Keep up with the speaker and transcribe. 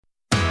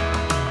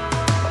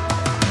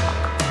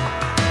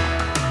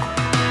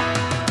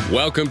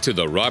Welcome to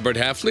the Robert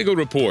Half Legal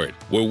Report,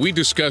 where we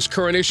discuss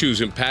current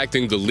issues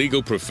impacting the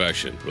legal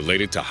profession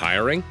related to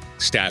hiring,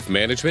 staff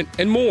management,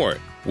 and more,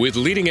 with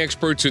leading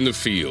experts in the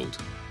field.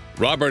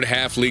 Robert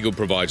Half Legal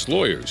provides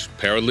lawyers,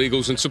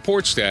 paralegals, and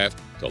support staff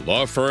to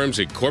law firms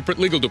and corporate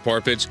legal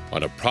departments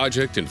on a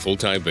project and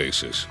full-time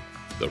basis.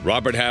 The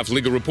Robert Half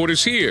Legal Report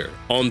is here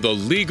on the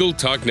Legal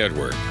Talk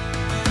Network.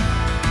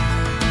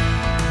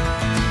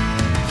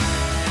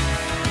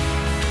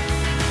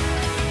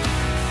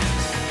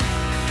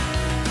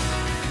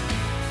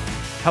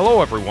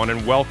 Hello, everyone,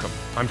 and welcome.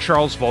 I'm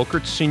Charles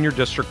Volkert, Senior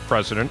District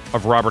President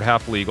of Robert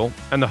Half Legal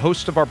and the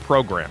host of our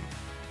program.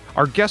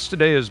 Our guest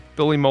today is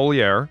Billie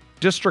Moliere,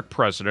 District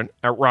President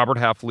at Robert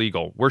Half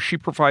Legal, where she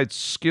provides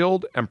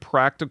skilled and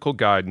practical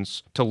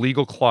guidance to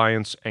legal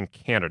clients and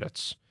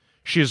candidates.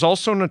 She is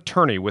also an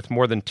attorney with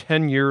more than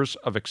 10 years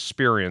of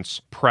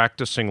experience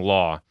practicing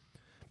law.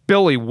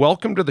 Billie,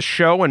 welcome to the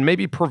show, and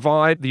maybe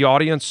provide the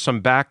audience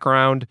some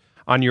background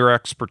on your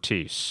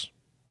expertise.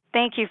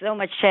 Thank you so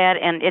much, Chad,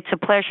 and it's a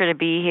pleasure to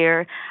be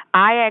here.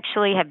 I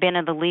actually have been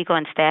in the legal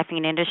and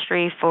staffing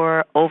industry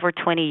for over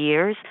 20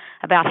 years.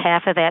 About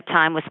half of that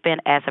time was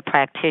spent as a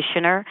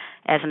practitioner,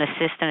 as an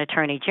assistant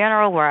attorney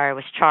general, where I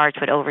was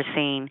charged with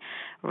overseeing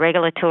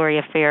regulatory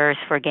affairs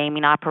for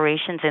gaming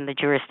operations in the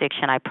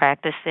jurisdiction I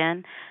practiced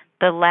in.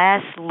 The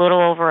last little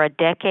over a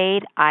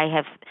decade, I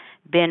have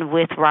been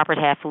with Robert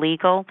Half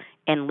Legal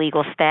in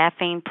legal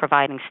staffing,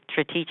 providing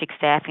strategic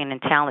staffing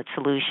and talent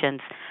solutions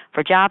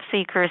for job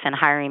seekers and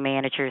hiring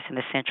managers in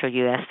the central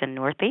U.S. and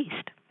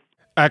Northeast.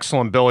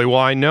 Excellent, Billie.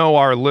 Well, I know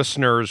our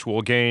listeners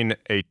will gain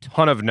a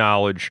ton of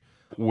knowledge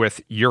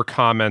with your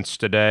comments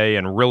today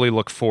and really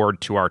look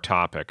forward to our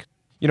topic.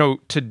 You know,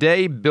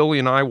 today, Billie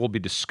and I will be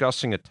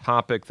discussing a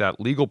topic that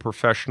legal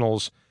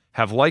professionals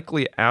have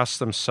likely asked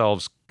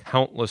themselves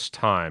countless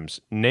times,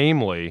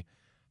 namely,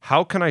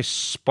 how can I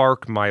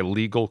spark my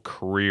legal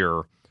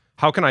career?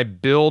 How can I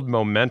build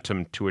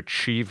momentum to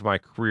achieve my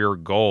career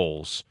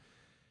goals?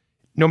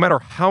 No matter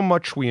how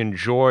much we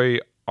enjoy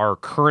our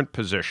current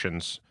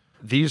positions,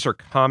 these are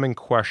common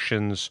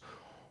questions,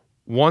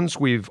 ones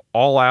we've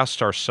all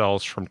asked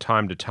ourselves from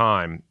time to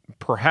time.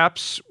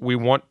 Perhaps we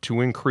want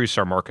to increase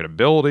our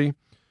marketability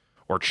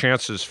or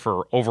chances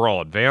for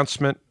overall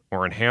advancement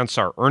or enhance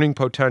our earning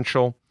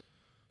potential.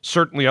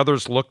 Certainly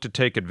others look to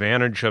take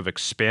advantage of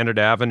expanded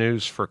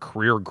avenues for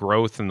career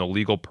growth in the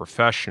legal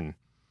profession.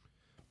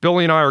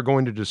 Billie and I are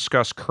going to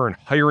discuss current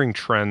hiring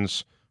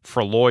trends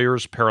for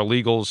lawyers,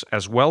 paralegals,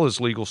 as well as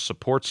legal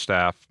support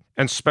staff,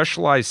 and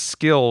specialized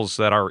skills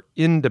that are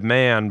in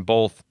demand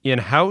both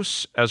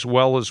in-house as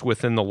well as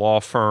within the law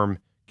firm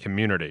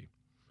community.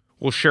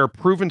 We'll share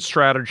proven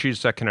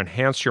strategies that can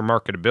enhance your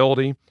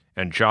marketability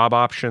and job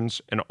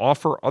options and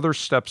offer other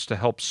steps to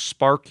help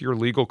spark your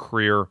legal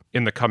career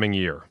in the coming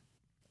year.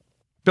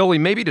 Billie,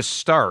 maybe to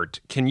start,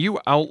 can you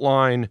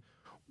outline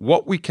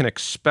what we can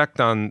expect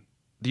on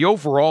the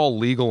overall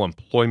legal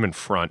employment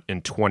front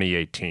in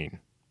 2018?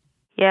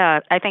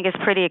 Yeah, I think it's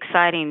pretty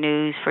exciting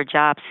news for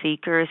job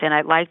seekers, and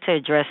I'd like to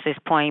address this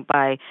point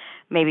by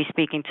maybe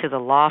speaking to the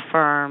law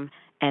firm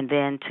and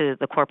then to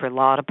the corporate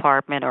law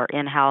department or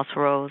in-house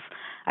roles.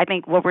 I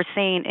think what we're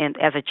seeing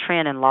as a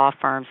trend in law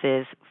firms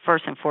is,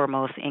 first and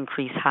foremost,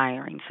 increased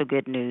hiring, so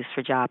good news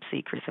for job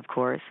seekers, of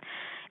course.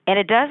 And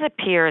it does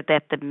appear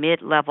that the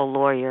mid-level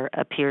lawyer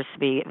appears to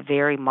be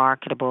very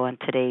marketable in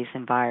today's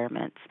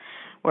environments.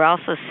 We're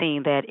also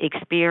seeing that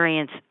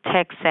experienced,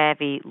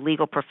 tech-savvy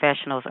legal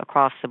professionals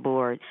across the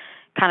board,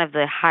 kind of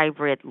the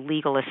hybrid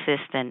legal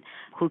assistant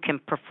who can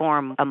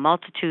perform a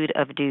multitude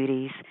of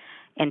duties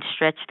and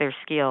stretch their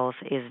skills,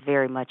 is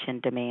very much in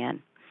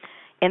demand.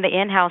 In the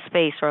in-house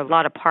space or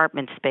law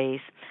department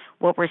space,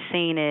 what we're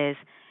seeing is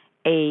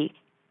a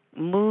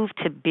move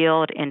to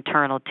build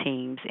internal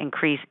teams,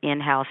 increase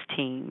in-house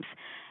teams.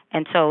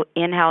 And so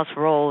in-house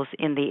roles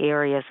in the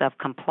areas of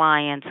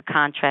compliance,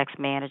 contracts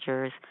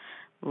managers,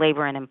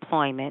 labor and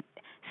employment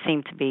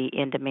seem to be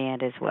in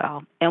demand as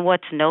well. And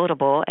what's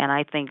notable, and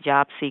I think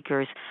job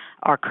seekers,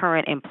 our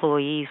current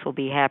employees will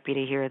be happy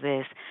to hear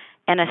this,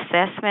 an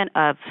assessment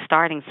of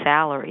starting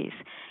salaries,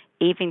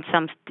 even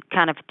some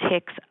kind of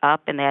ticks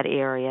up in that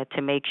area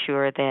to make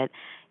sure that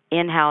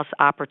in-house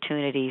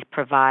opportunities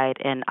provide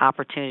an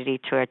opportunity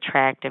to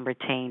attract and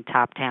retain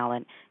top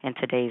talent in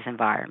today's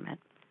environment.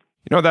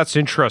 You know, that's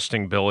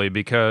interesting, Billie,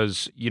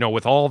 because,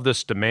 with all of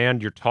this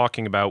demand you're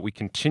talking about, we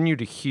continue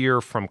to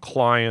hear from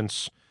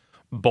clients,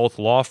 both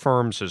law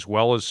firms as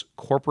well as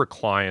corporate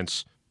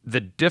clients, the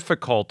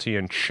difficulty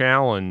and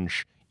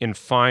challenge in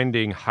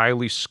finding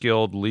highly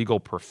skilled legal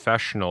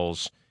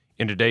professionals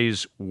in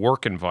today's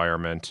work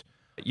environment,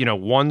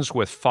 ones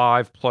with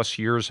 5+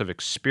 years of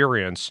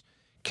experience.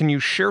 Can you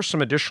share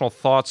some additional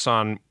thoughts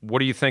on what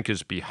do you think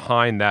is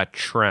behind that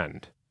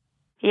trend?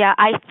 Yeah,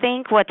 I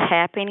think what's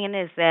happening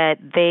is that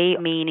they,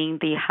 meaning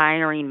the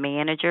hiring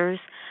managers,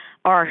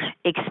 are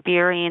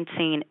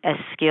experiencing a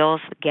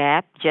skills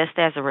gap just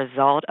as a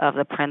result of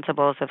the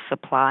principles of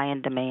supply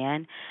and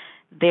demand.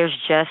 There's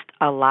just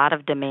a lot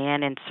of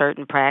demand in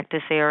certain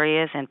practice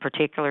areas and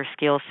particular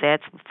skill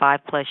sets,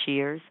 5+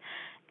 years,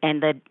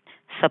 and the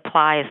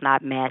supply is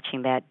not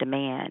matching that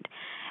demand.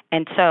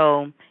 And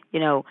so,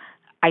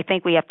 I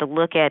think we have to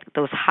look at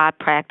those hot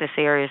practice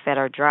areas that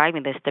are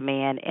driving this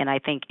demand, and I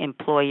think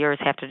employers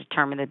have to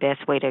determine the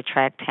best way to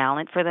attract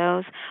talent for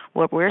those.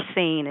 What we're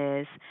seeing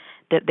is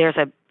that there's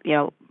a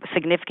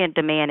significant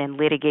demand in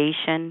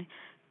litigation,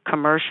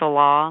 commercial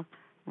law,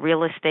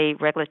 real estate,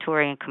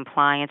 regulatory and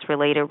compliance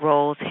related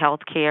roles,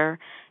 healthcare,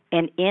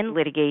 and in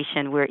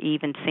litigation, we're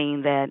even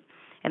seeing that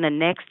in the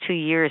next 2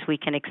 years we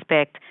can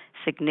expect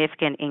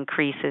significant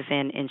increases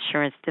in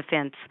insurance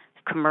defense,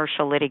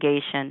 commercial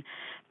litigation,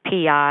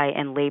 PI,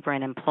 and labor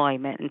and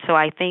employment. And so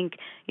I think,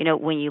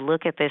 when you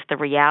look at this, the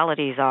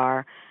realities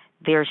are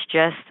there's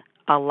just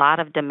a lot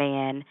of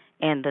demand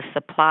and the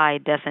supply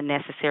doesn't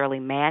necessarily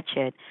match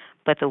it.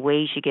 But the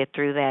ways you get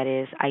through that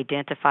is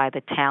identify the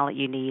talent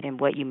you need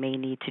and what you may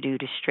need to do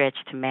to stretch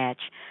to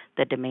match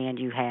the demand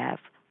you have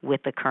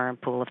with the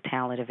current pool of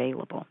talent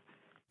available.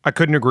 I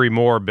couldn't agree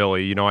more,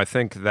 Billie. I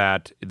think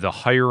that the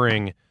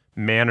hiring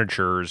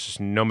managers,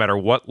 no matter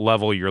what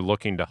level you're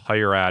looking to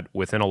hire at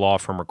within a law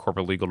firm or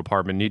corporate legal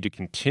department, need to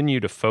continue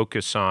to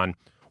focus on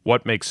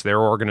what makes their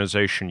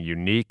organization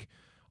unique,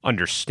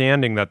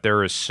 understanding that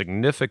there is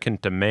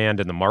significant demand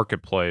in the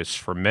marketplace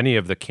for many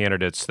of the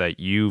candidates that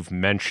you've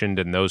mentioned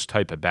in those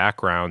type of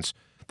backgrounds.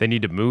 They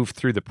need to move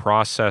through the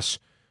process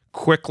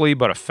quickly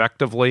but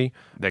effectively.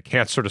 They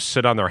can't sort of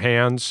sit on their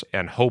hands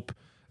and hope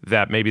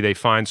that maybe they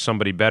find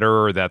somebody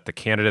better or that the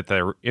candidate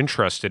they're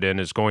interested in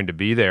is going to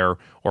be there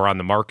or on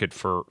the market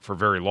for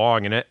very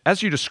long. And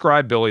as you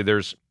described, Billie,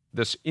 there's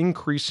this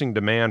increasing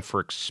demand for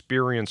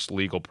experienced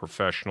legal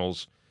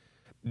professionals.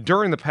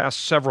 During the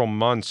past several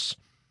months,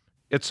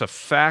 it's a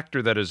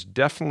factor that has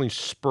definitely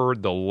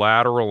spurred the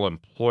lateral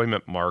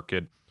employment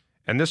market,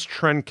 and this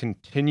trend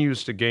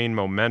continues to gain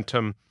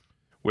momentum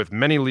with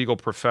many legal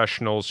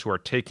professionals who are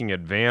taking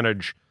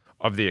advantage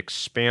of the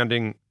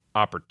expanding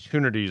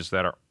opportunities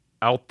that are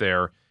out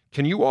there.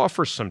 Can you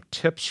offer some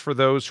tips for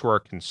those who are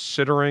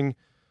considering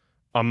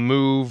a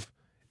move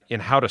in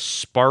how to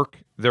spark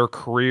their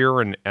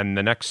career and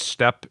the next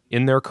step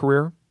in their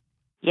career?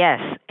 Yes,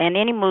 and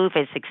any move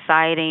is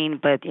exciting,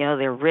 but there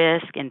are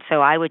risks, and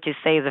so I would just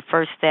say the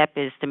first step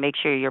is to make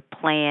sure you're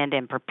planned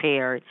and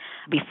prepared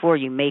before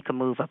you make a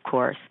move, of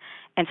course.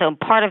 And so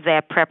part of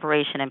that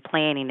preparation and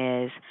planning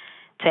is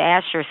to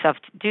ask yourself,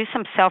 do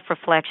some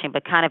self-reflection,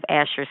 but kind of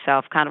ask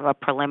yourself kind of a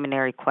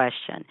preliminary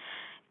question.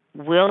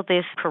 Will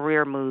this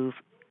career move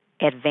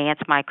advance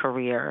my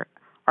career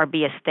or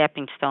be a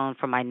stepping stone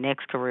for my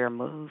next career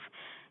move?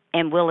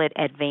 And will it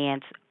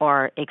advance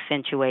or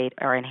accentuate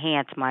or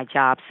enhance my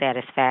job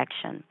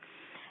satisfaction?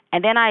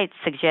 And then I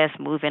suggest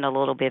moving a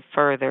little bit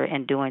further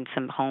and doing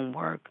some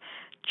homework.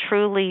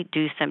 Truly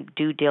do some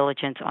due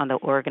diligence on the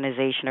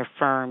organization or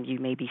firm you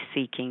may be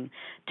seeking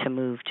to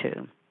move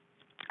to.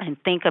 And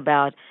think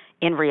about,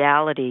 in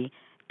reality,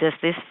 does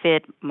this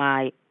fit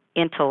my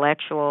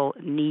intellectual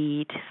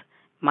needs,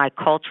 my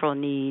cultural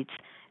needs,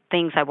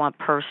 things I want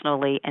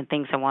personally, and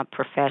things I want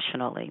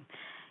professionally?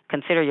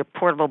 Consider your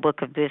portable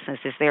book of business.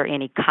 Is there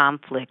any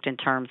conflict in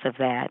terms of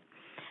that?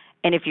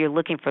 And if you're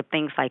looking for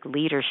things like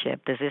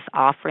leadership, does this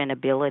offer an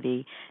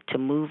ability to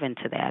move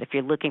into that? If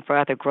you're looking for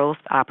other growth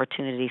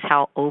opportunities,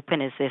 how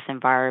open is this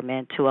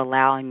environment to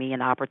allowing me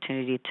an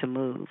opportunity to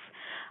move?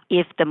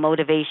 If the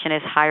motivation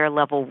is higher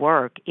level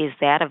work, is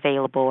that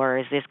available, or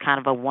is this kind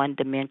of a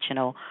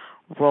one-dimensional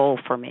role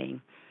for me?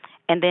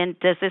 And then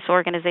does this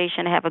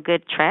organization have a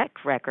good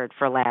track record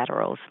for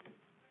laterals?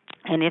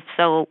 And if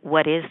so,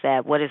 what is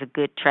that? What does a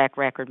good track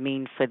record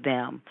mean for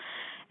them?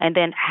 And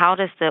then how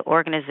does the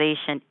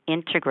organization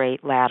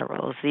integrate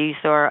laterals? These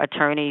are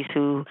attorneys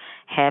who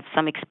have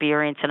some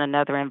experience in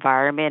another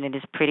environment, and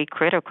it's pretty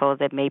critical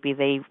that maybe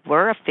they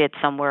were a fit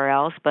somewhere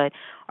else but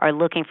are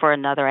looking for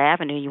another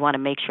avenue. You want to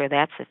make sure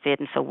that's a fit.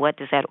 And so what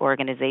does that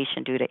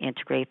organization do to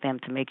integrate them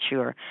to make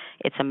sure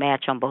it's a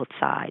match on both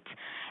sides?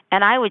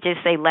 And I would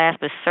just say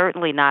last but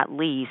certainly not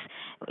least,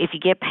 if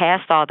you get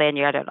past all that and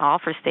you're at an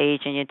offer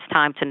stage and it's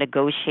time to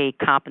negotiate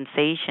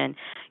compensation,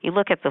 you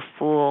look at the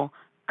full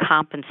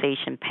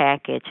compensation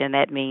package, and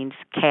that means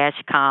cash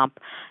comp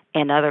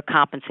and other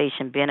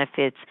compensation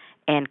benefits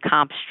and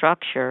comp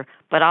structure,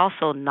 but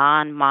also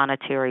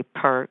non-monetary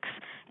perks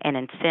and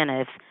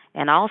incentives,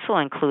 and also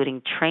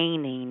including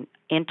training,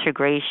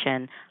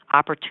 integration,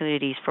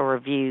 opportunities for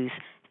reviews,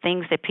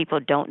 things that people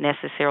don't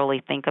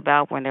necessarily think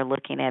about when they're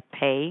looking at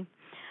pay,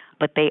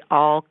 but they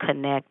all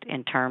connect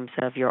in terms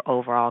of your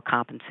overall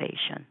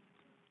compensation.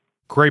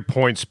 Great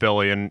points,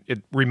 Billie. And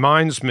it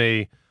reminds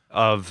me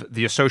of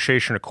the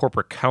Association of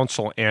Corporate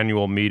Counsel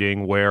annual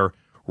meeting where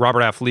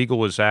Robert Half Legal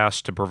was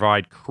asked to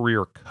provide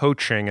career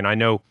coaching. And I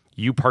know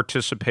you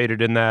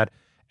participated in that,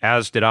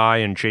 as did I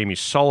and Jamie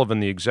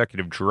Sullivan, the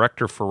executive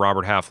director for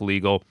Robert Half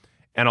Legal.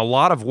 And a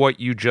lot of what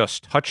you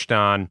just touched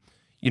on,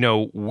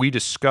 we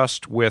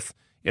discussed with,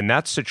 in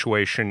that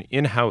situation,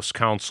 in-house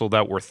counsel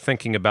that were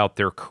thinking about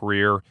their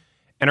career.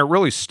 And it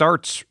really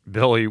starts,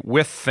 Billie,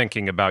 with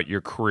thinking about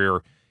your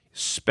career.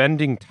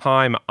 spending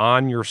time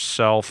on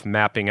yourself,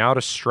 mapping out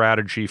a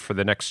strategy for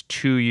the next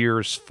 2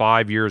 years,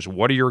 5 years.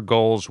 What are your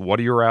goals? What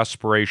are your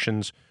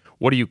aspirations?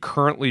 What are you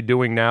currently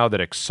doing now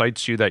that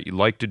excites you, that you'd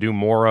like to do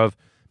more of?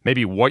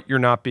 Maybe what you're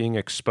not being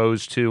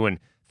exposed to, and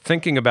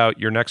thinking about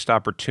your next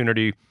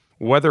opportunity,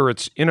 whether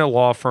it's in a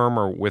law firm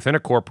or within a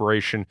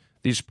corporation.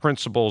 These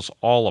principles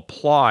all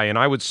apply. And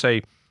I would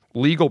say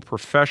legal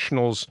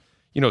professionals,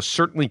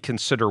 certainly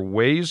consider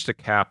ways to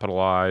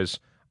capitalize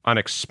on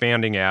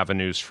expanding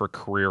avenues for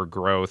career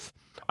growth.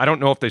 I don't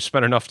know if they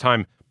spend enough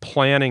time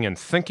planning and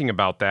thinking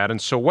about that.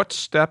 And so what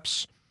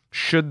steps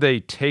should they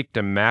take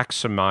to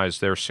maximize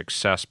their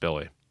success,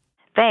 Billie?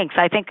 Thanks.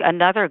 I think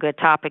another good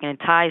topic, and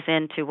it ties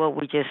into what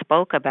we just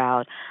spoke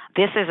about,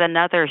 this is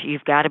another,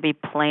 you've got to be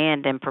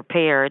planned and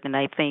prepared. And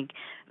I think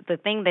the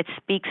thing that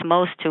speaks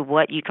most to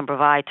what you can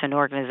provide to an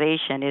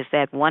organization is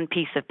that one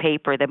piece of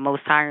paper that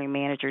most hiring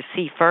managers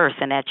see first,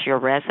 and that's your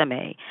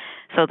resume.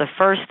 So the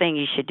first thing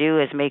you should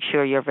do is make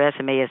sure your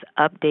resume is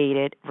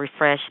updated,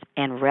 refreshed,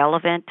 and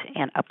relevant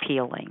and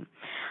appealing.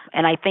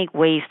 And I think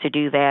ways to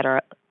do that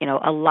are,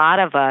 a lot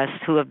of us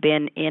who have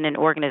been in an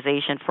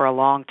organization for a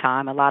long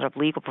time, a lot of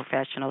legal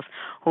professionals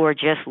who are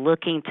just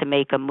looking to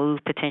make a move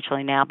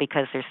potentially now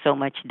because there's so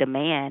much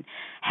demand,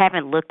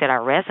 haven't looked at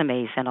our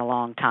resumes in a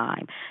long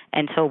time.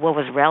 And so what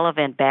was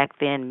relevant back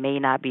then may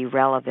not be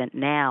relevant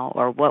now,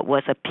 or what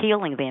was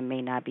appealing then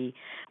may not be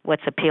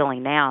what's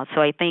appealing now.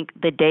 So I think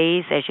the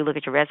days, as you look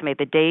at your resume,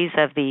 the days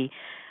of the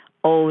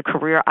old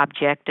career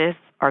objectives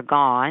are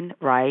gone,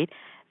 right?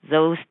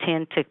 Those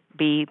tend to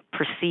be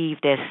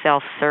perceived as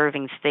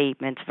self-serving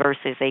statements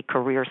versus a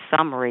career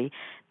summary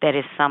that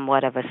is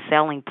somewhat of a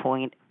selling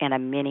point and a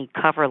mini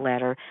cover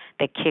letter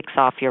that kicks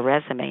off your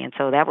resume. And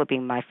so that would be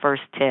my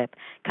first tip.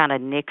 Kind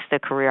of nix the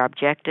career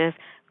objective,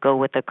 go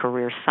with the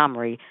career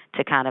summary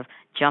to kind of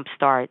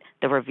jumpstart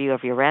the review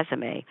of your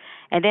resume.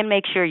 And then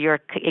make sure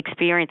your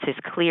experience is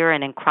clear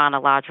and in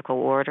chronological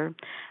order.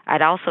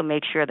 I'd also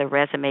make sure the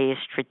resume is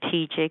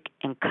strategic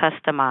and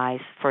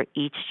customized for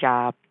each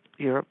job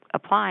you're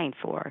applying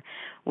for.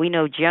 We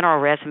know general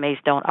resumes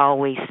don't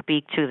always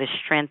speak to the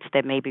strengths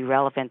that may be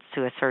relevant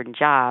to a certain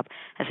job,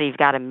 and so you've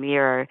got to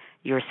mirror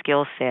your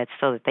skill sets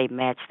so that they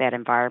match that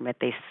environment.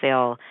 They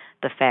sell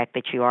the fact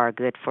that you are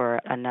good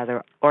for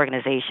another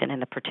organization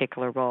in a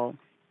particular role.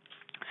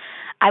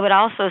 I would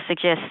also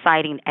suggest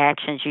citing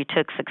actions you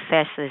took,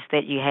 successes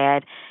that you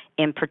had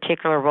in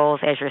particular roles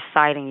as you're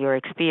citing your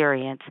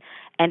experience,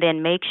 and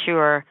then make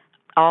sure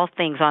all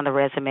things on the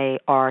resume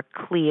are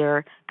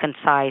clear,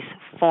 concise,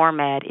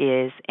 format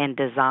is, and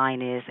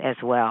design is as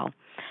well.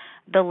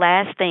 The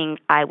last thing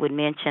I would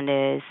mention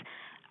is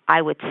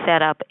I would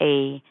set up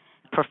a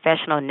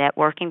professional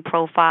networking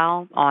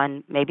profile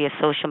on maybe a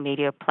social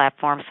media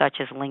platform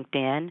such as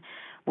LinkedIn.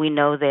 We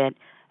know that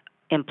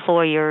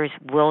employers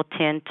will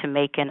tend to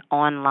make an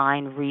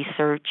online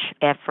research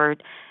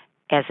effort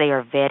as they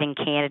are vetting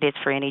candidates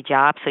for any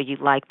job, so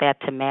you'd like that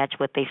to match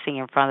what they see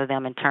in front of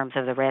them in terms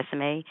of the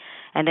resume.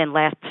 And then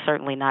last, but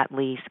certainly not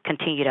least,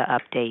 continue to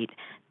update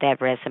that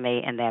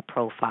resume and that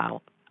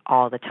profile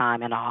all the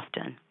time and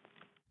often.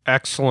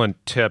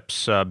 Excellent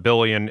tips,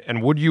 Billie.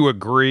 And would you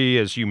agree,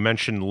 as you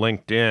mentioned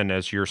LinkedIn,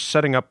 as you're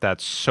setting up that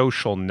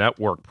social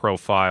network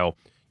profile,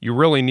 you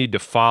really need to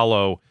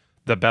follow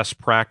the best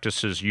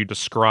practices you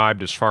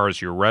described as far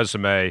as your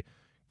resume,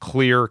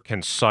 clear,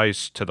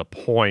 concise, to the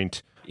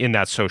point, in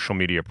that social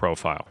media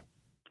profile?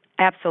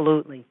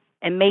 Absolutely.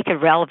 And make it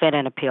relevant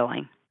and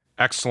appealing.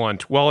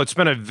 Excellent. Well, it's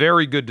been a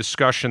very good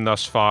discussion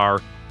thus far.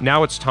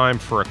 Now it's time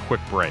for a quick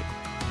break.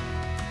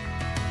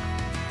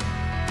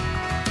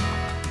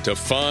 To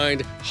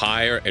find,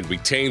 hire, and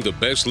retain the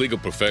best legal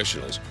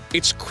professionals,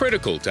 it's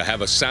critical to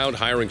have a sound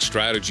hiring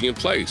strategy in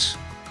place.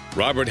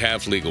 Robert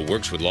Half Legal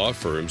works with law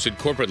firms and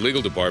corporate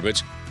legal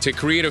departments to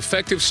create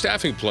effective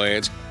staffing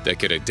plans that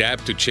can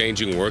adapt to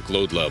changing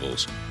workload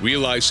levels,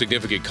 realize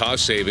significant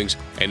cost savings,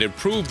 and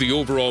improve the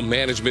overall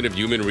management of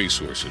human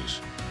resources.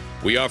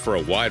 We offer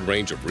a wide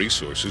range of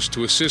resources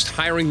to assist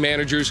hiring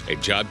managers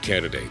and job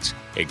candidates,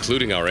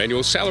 including our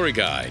annual salary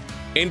guide,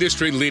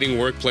 industry-leading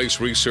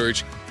workplace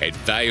research, and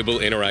valuable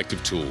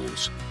interactive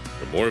tools.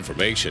 For more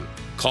information,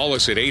 call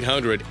us at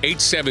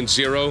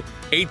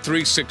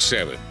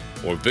 800-870-8367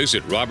 or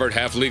visit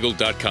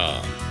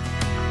roberthalflegal.com.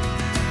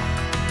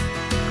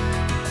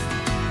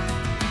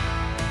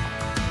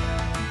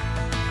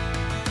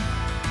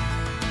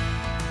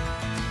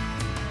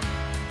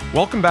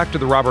 Welcome back to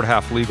the Robert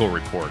Half Legal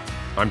Report.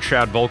 I'm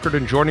Chad Volkert,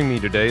 and joining me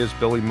today is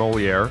Billie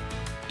Moliere,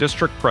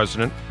 District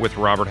President with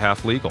Robert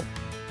Half Legal.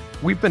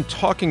 We've been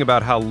talking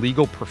about how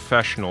legal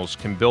professionals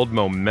can build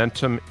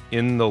momentum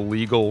in the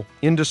legal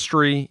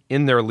industry,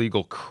 in their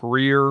legal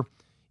career,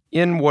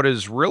 in what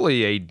is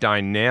really a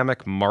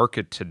dynamic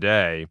market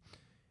today.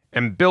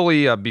 And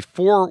Billie,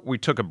 before we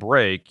took a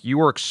break, you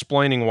were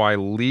explaining why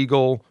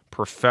legal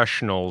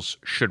professionals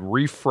should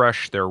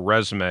refresh their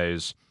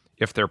resumes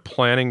if they're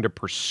planning to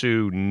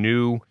pursue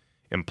new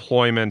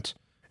employment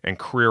and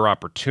career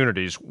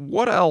opportunities.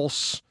 What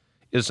else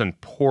is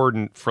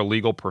important for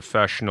legal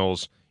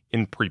professionals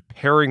in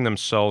preparing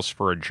themselves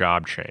for a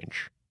job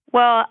change?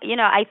 Well,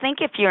 I think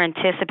if you're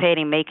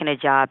anticipating making a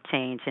job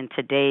change in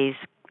today's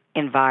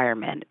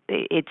environment,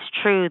 it's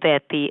true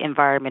that the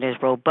environment is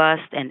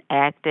robust and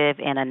active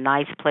and a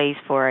nice place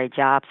for a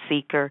job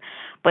seeker,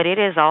 but it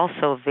is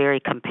also very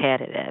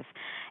competitive.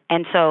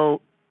 And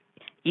so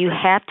you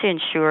have to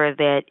ensure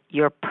that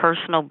your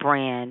personal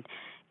brand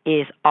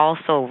is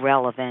also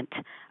relevant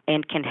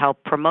and can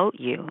help promote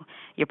you.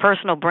 Your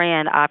personal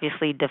brand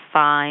obviously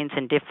defines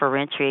and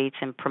differentiates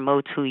and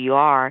promotes who you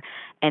are.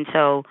 And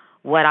so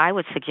what I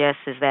would suggest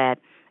is that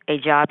a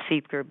job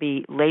seeker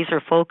be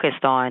laser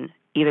focused on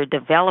either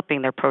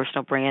developing their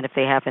personal brand if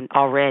they haven't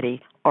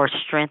already or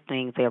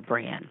strengthening their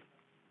brand.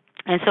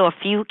 And so a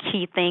few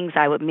key things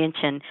I would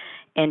mention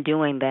in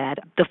doing that.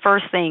 The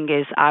first thing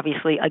is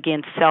obviously,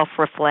 again,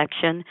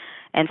 self-reflection.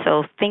 And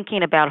so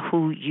thinking about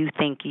who you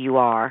think you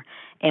are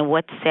and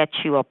what sets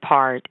you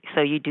apart.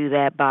 So you do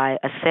that by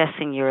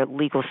assessing your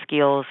legal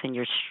skills and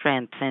your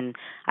strengths and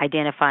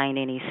identifying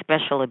any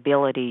special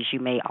abilities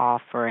you may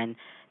offer and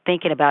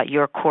thinking about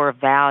your core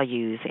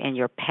values and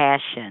your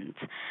passions.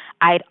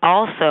 I'd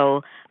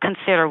also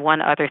consider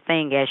one other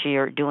thing as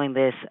you're doing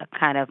this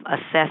kind of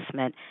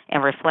assessment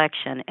and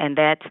reflection, and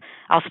that's,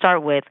 I'll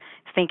start with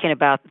thinking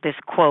about this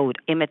quote,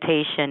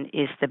 imitation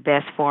is the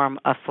best form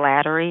of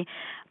flattery.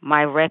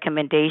 My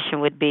recommendation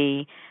would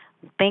be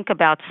think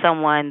about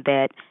someone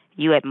that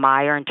you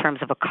admire in terms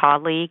of a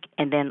colleague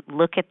and then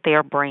look at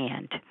their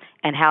brand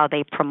and how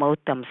they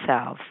promote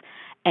themselves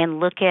and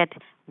look at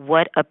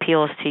what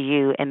appeals to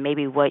you and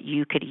maybe what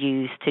you could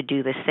use to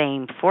do the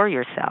same for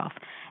yourself.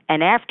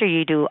 And after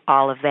you do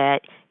all of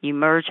that, you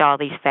merge all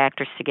these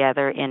factors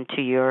together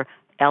into your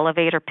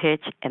elevator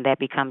pitch, and that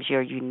becomes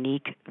your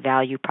unique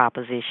value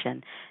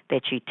proposition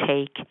that you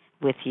take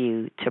with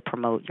you to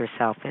promote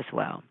yourself as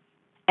well.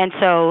 And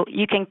so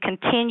you can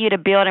continue to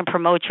build and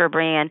promote your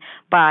brand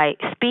by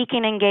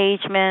speaking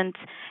engagements,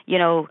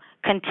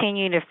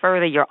 continuing to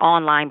further your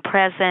online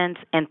presence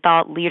and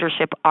thought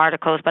leadership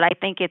articles. But I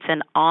think it's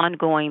an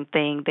ongoing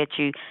thing that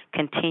you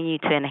continue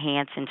to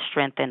enhance and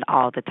strengthen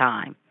all the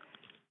time.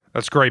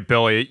 That's great,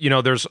 Billie.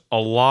 There's a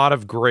lot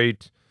of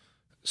great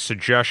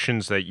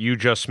suggestions that you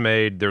just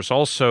made. There's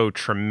also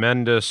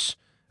tremendous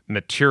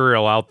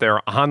material out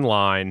there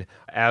online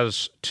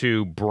as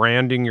to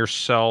branding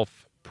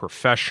yourself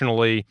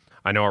professionally.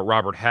 I know at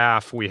Robert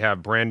Half, we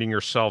have Branding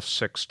Yourself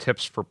 6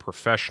 Tips for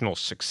Professional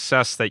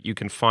Success that you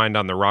can find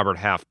on the Robert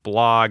Half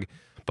blog,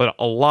 but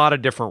a lot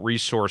of different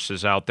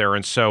resources out there.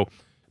 And so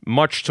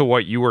much to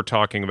what you were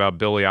talking about,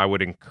 Billie, I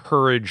would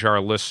encourage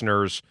our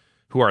listeners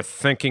who are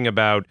thinking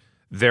about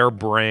their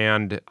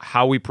brand,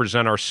 how we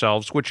present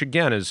ourselves, which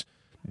again is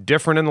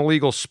different in the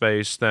legal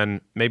space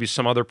than maybe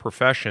some other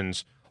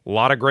professions. A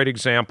lot of great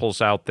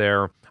examples out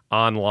there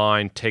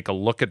online. Take a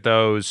look at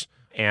those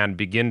and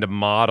begin to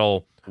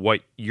model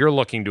what you're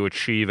looking to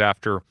achieve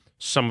after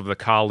some of the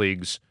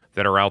colleagues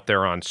that are out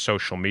there on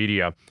social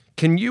media.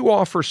 Can you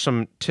offer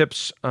some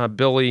tips,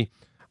 Billie,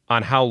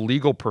 on how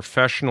legal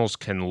professionals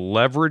can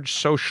leverage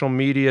social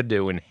media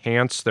to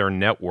enhance their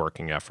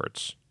networking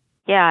efforts?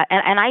 Yeah,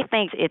 and I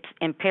think it's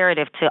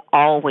imperative to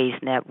always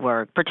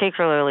network,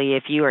 particularly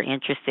if you are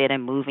interested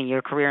in moving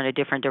your career in a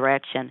different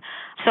direction.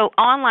 So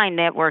online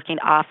networking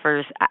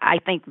offers, I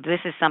think this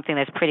is something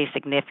that's pretty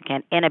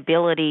significant, an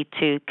ability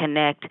to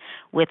connect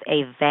with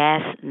a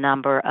vast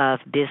number of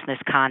business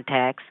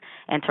contacts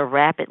and to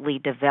rapidly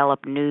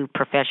develop new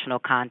professional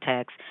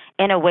contacts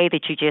in a way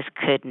that you just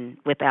couldn't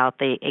without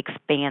the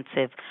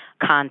expansive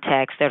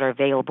contacts that are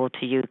available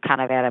to you kind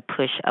of at a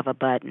push of a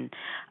button.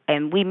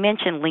 And we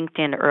mentioned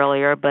LinkedIn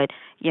earlier, but,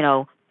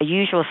 a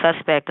usual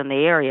suspect in the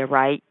area,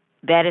 right?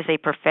 That is a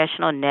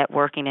professional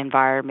networking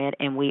environment,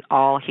 and we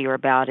all hear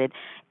about it.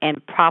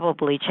 And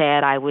probably,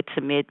 Chad, I would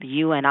submit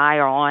you and I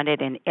are on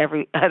it, and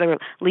every other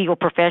legal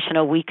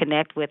professional we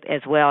connect with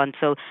as well. And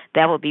so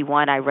that would be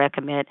one I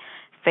recommend.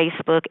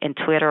 Facebook and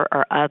Twitter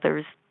are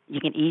others. You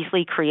can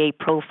easily create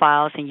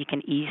profiles and you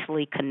can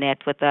easily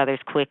connect with others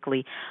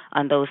quickly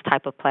on those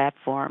type of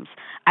platforms.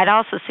 I'd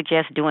also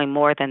suggest doing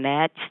more than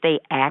that. Stay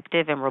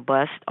active and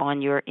robust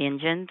on your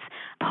engines.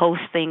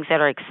 Post things that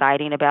are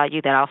exciting about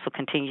you that also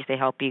continues to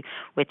help you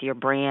with your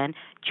brand.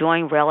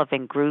 Join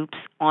relevant groups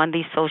on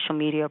these social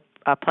media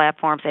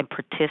platforms and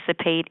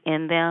participate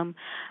in them.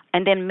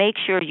 And then make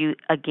sure you,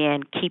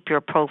 again, keep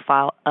your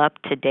profile up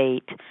to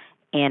date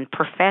and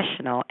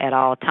professional at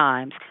all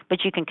times,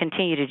 but you can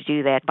continue to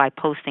do that by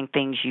posting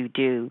things you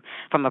do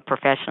from a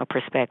professional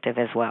perspective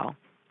as well.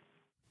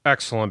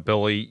 Excellent,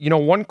 Billie.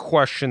 One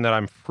question that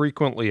I'm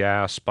frequently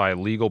asked by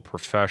legal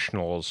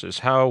professionals is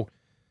how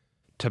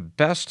to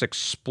best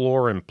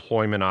explore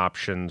employment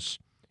options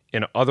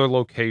in other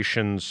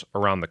locations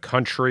around the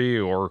country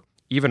or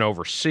even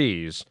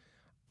overseas.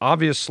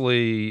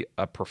 Obviously,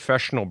 a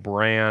professional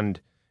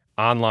brand,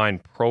 online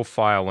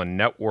profile, and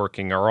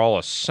networking are all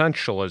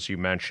essential, as you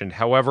mentioned.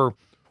 However,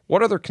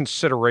 what other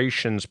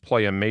considerations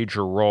play a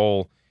major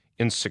role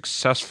in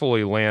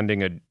successfully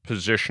landing a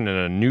position in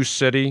a new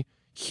city,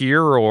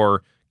 here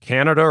or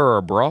Canada or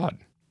abroad?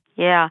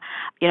 Yeah.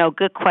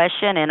 Good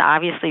question, and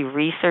obviously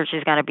research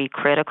is going to be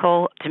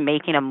critical to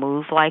making a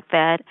move like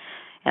that.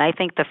 And I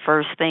think the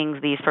first thing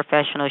these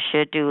professionals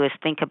should do is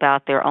think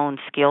about their own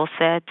skill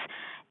sets,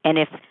 and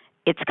if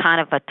it's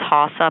kind of a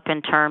toss-up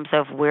in terms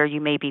of where you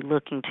may be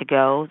looking to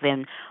go,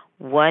 then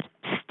what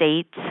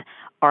states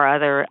or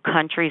other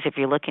countries, if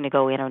you're looking to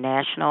go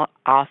international,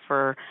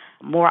 offer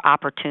more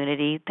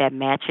opportunity that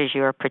matches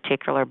your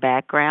particular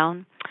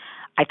background.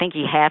 I think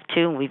you have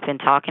to, and we've been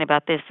talking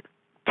about this,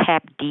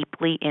 tap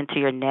deeply into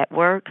your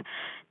network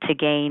to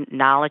gain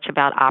knowledge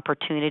about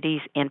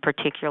opportunities in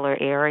particular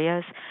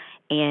areas.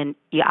 And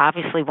you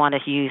obviously want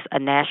to use a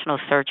national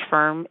search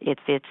firm if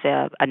it's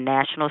a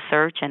national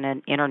search, and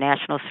an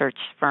international search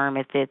firm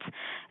if it's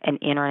an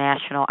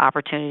international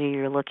opportunity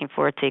you're looking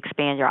for to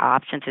expand your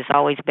options. It's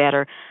always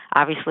better,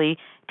 obviously,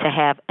 to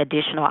have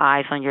additional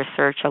eyes on your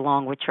search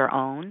along with your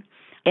own.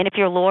 And if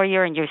you're a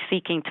lawyer and you're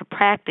seeking to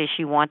practice,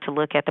 you want to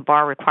look at the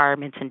bar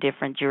requirements in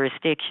different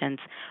jurisdictions,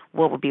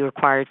 what would be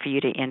required for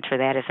you to enter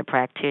that as a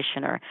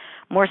practitioner.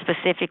 More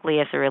specifically,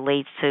 as it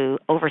relates to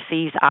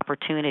overseas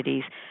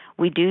opportunities,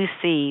 we do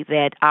see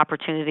that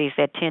opportunities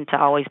that tend to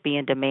always be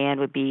in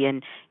demand would be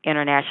in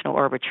international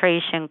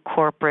arbitration,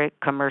 corporate,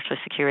 commercial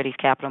securities,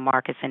 capital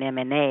markets, and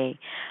M&A.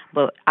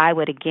 But I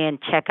would, again,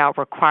 check out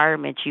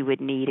requirements you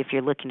would need if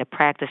you're looking to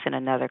practice in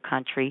another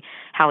country,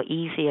 how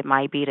easy it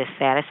might be to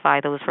satisfy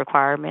those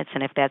requirements,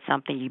 and if that's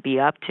something you'd be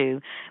up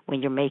to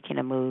when you're making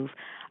a move.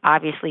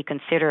 Obviously,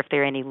 consider if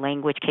there are any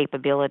language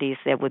capabilities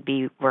that would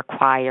be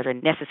required or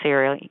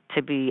necessary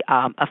to be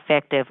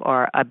effective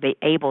or be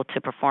able to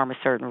perform a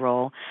certain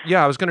role.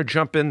 Yeah, I was going to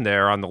jump in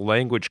there on the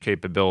language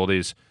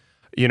capabilities.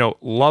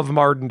 Love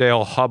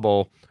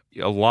Martindale-Hubbell.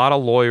 A lot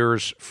of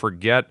lawyers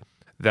forget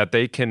that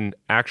they can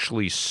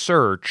actually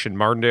search in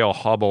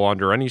Martindale-Hubbell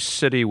under any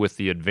city with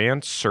the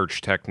advanced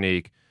search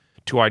technique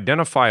to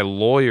identify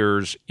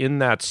lawyers in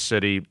that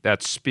city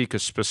that speak a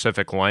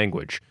specific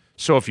language.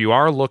 So if you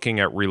are looking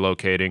at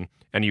relocating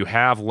and you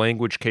have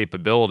language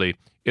capability,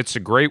 it's a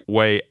great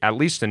way, at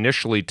least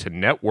initially, to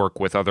network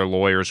with other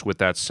lawyers with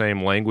that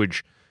same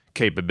language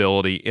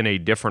capability in a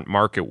different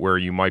market where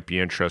you might be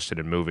interested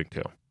in moving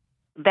to.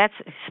 That's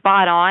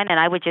spot on, and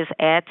I would just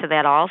add to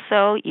that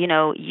also,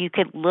 you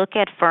could look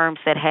at firms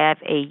that have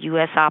a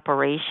U.S.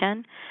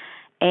 operation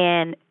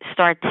and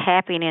start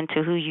tapping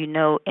into who you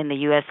know in the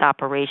U.S.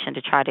 operation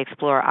to try to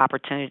explore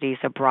opportunities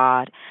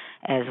abroad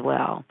as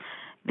well.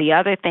 The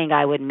other thing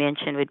I would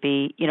mention would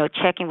be,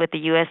 checking with the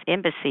U.S.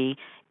 Embassy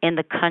in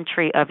the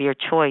country of your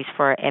choice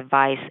for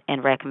advice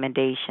and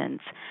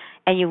recommendations.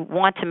 And you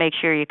want to make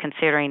sure you're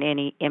considering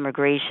any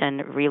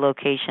immigration,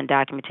 relocation,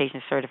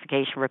 documentation,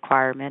 certification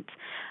requirements.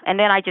 And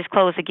then I just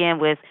close again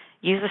with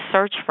use a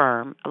search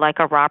firm like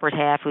a Robert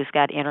Half who's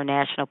got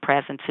international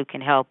presence who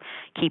can help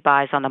keep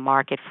eyes on the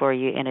market for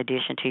you in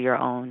addition to your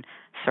own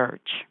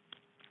search.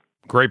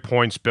 Great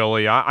points,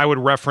 Billie. I would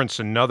reference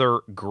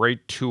another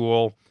great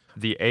tool.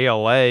 The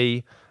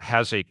ALA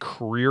has a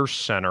career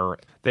center.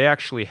 They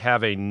actually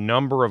have a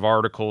number of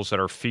articles that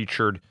are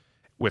featured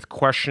with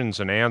questions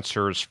and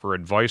answers for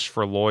advice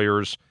for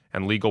lawyers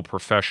and legal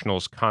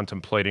professionals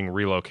contemplating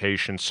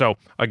relocation. So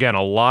again,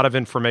 a lot of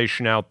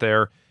information out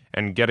there,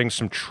 and getting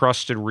some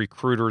trusted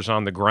recruiters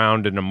on the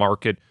ground in a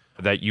market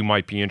that you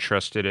might be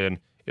interested in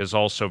is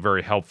also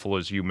very helpful,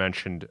 as you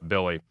mentioned,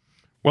 Billie.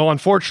 Well,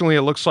 unfortunately,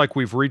 it looks like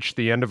we've reached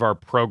the end of our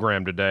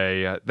program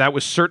today. That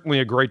was certainly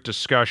a great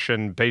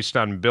discussion based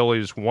on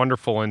Billie's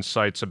wonderful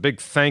insights. A big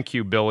thank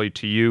you, Billie,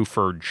 to you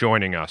for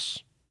joining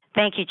us.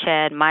 Thank you,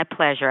 Chad. My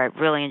pleasure. I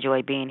really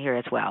enjoyed being here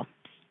as well.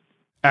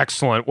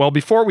 Excellent. Well,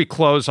 before we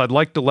close, I'd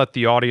like to let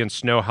the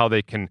audience know how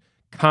they can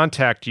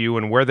contact you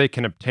and where they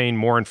can obtain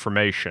more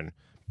information.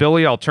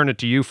 Billie, I'll turn it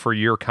to you for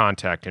your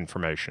contact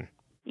information.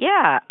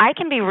 Yeah, I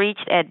can be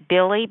reached at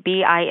Billie,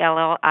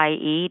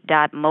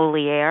 Billie.Moliere,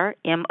 Moliere,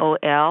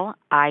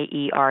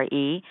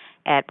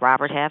 at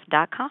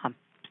roberthalf.com.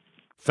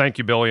 Thank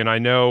you, Billie. And I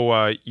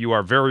know you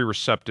are very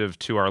receptive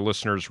to our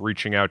listeners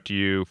reaching out to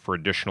you for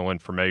additional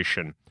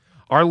information.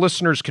 Our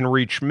listeners can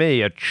reach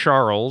me at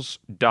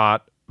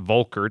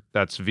charles.volkert,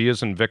 that's V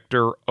as in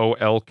Victor,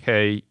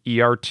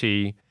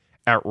 Olkert,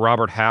 at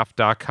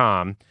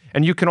roberthalf.com.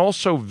 And you can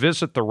also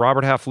visit the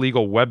Robert Half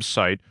Legal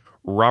website,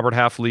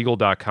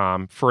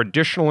 roberthalflegal.com, for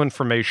additional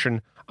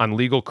information on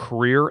legal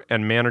career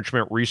and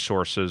management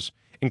resources,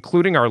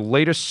 including our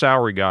latest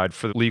salary guide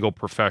for legal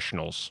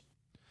professionals.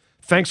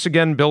 Thanks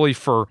again, Billie,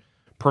 for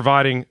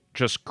providing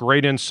just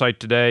great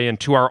insight today, and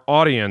to our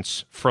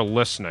audience for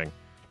listening.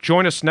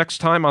 Join us next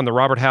time on the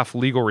Robert Half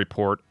Legal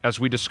Report as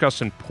we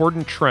discuss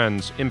important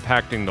trends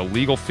impacting the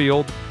legal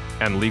field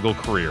and legal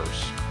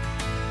careers.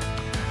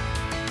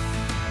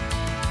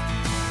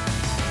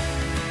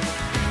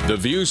 The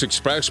views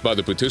expressed by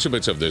the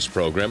participants of this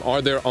program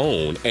are their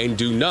own and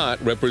do not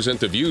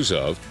represent the views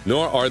of,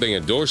 nor are they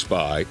endorsed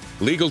by,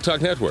 Legal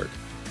Talk Network,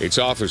 its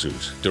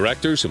officers,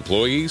 directors,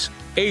 employees,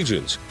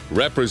 agents,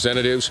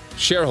 representatives,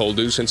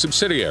 shareholders, and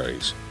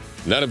subsidiaries.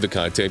 None of the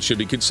content should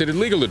be considered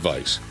legal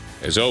advice.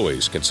 As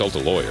always, consult a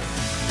lawyer.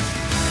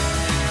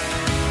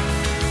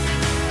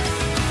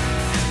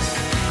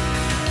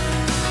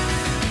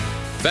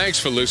 Thanks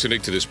for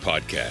listening to this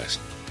podcast.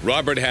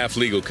 Robert Half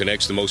Legal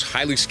connects the most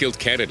highly skilled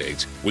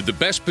candidates with the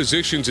best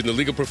positions in the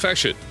legal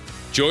profession.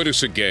 Join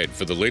us again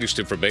for the latest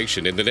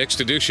information in the next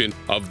edition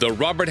of the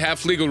Robert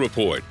Half Legal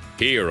Report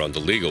here on the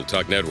Legal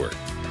Talk Network.